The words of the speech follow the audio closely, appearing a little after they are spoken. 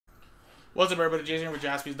What's up, everybody? Jason here with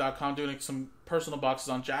Jaspys.com doing some personal boxes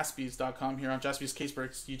on Jaspys.com here on Jaspys Case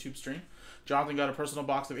Breaks YouTube stream. Jonathan got a personal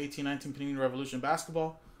box of 18-19 Panini Revolution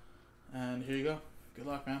basketball. And here you go. Good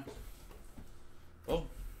luck, man. Oh.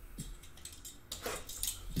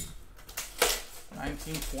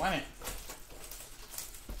 1920.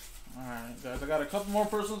 Alright, guys. I got a couple more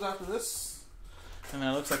personals after this. And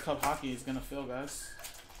then it looks like Cup Hockey is going to fill, guys.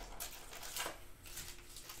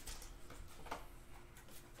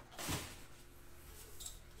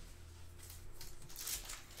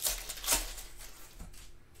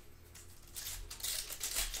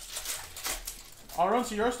 I'll run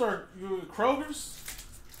to your store, Kroger's.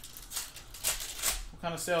 What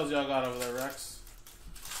kind of sales y'all got over there, Rex?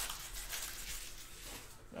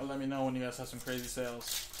 Y'all let me know when you guys have some crazy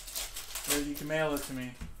sales. Or you can mail it to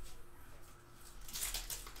me.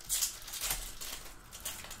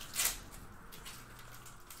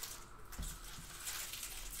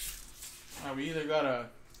 Alright, we either got a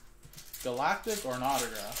Galactic or an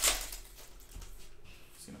autograph.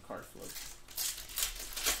 Seen a card flip.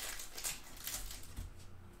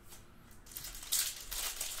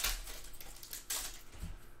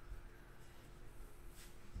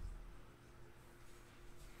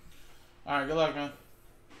 Alright, good luck, man.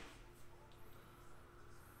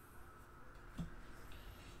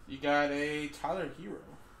 You got a Tyler Hero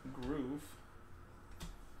Groove.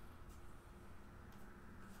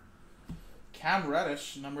 Cam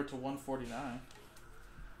Reddish, number to 149.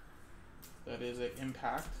 That is an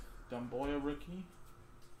Impact. Dumboya rookie.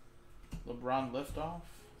 LeBron Liftoff.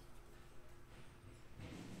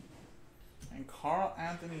 And Karl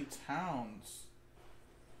Anthony Towns.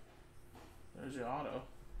 There's your auto.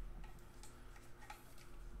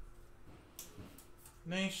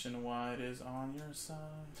 Nationwide is on your side.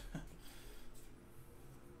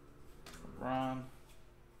 LeBron.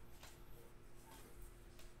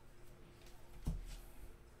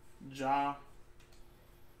 Ja.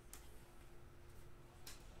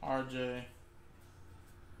 RJ.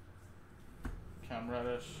 Cam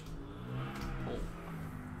Reddish. Oh.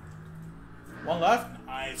 One left.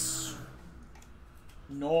 Nice.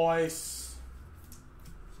 Nice.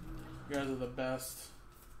 You guys are the best.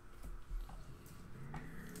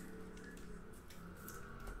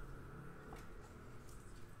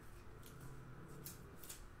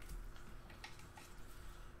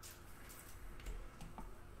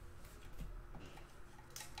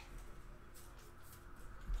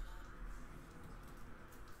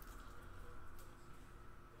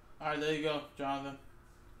 Alright, there you go, Jonathan.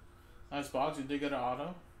 Nice box. You did get an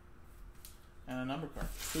auto and a number card.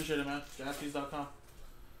 Appreciate it, man. Jaspys.com.